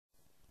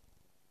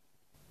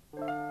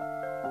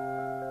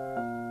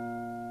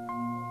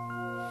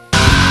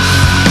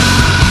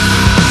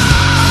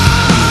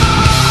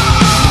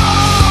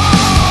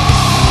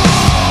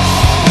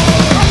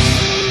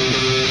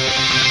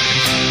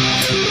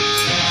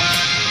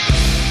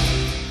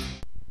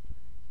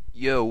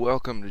Yo,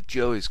 welcome to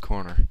Joey's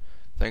Corner.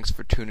 Thanks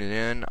for tuning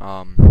in.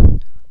 I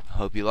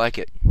hope you like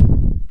it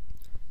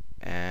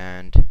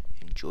and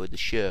enjoy the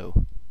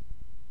show.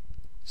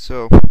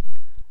 So,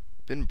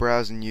 been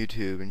browsing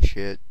YouTube and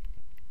shit.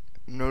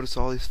 Notice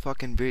all these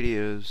fucking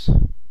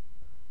videos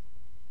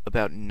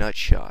about nut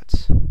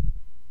shots.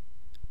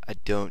 I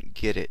don't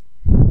get it.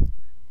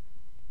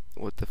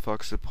 What the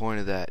fuck's the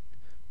point of that?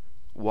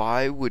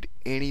 Why would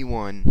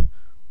anyone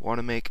want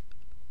to make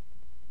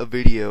a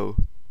video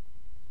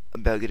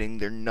about getting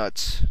their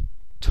nuts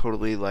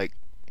totally, like,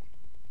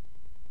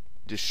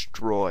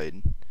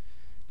 destroyed?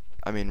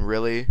 I mean,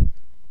 really?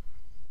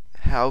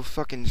 How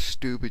fucking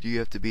stupid do you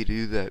have to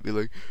do that? Be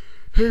like,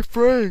 hey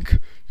Frank,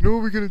 you know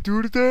what we're gonna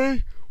do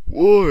today?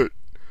 What?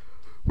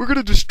 We're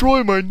gonna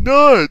destroy my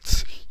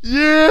nuts!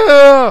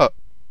 Yeah!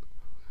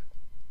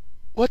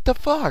 What the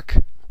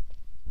fuck?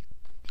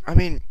 I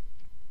mean,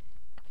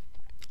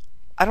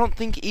 I don't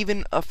think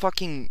even a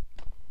fucking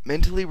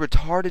mentally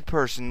retarded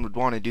person would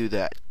want to do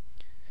that.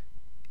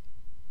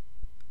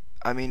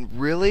 I mean,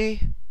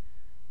 really?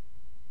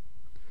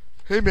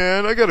 Hey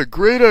man, I got a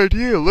great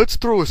idea. Let's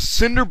throw a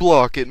cinder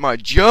block at my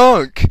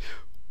junk.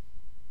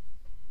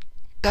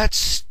 That's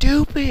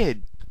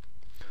stupid.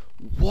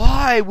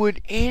 Why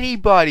would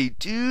anybody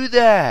do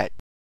that?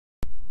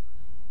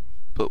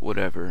 But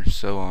whatever.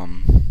 So,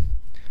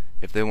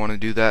 if they want to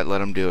do that, let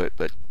them do it.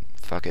 But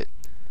fuck it.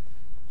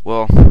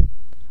 Well,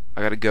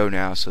 I gotta go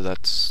now, so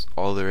that's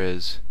all there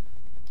is.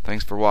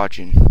 Thanks for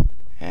watching,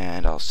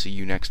 and I'll see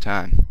you next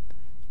time.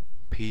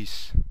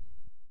 Peace.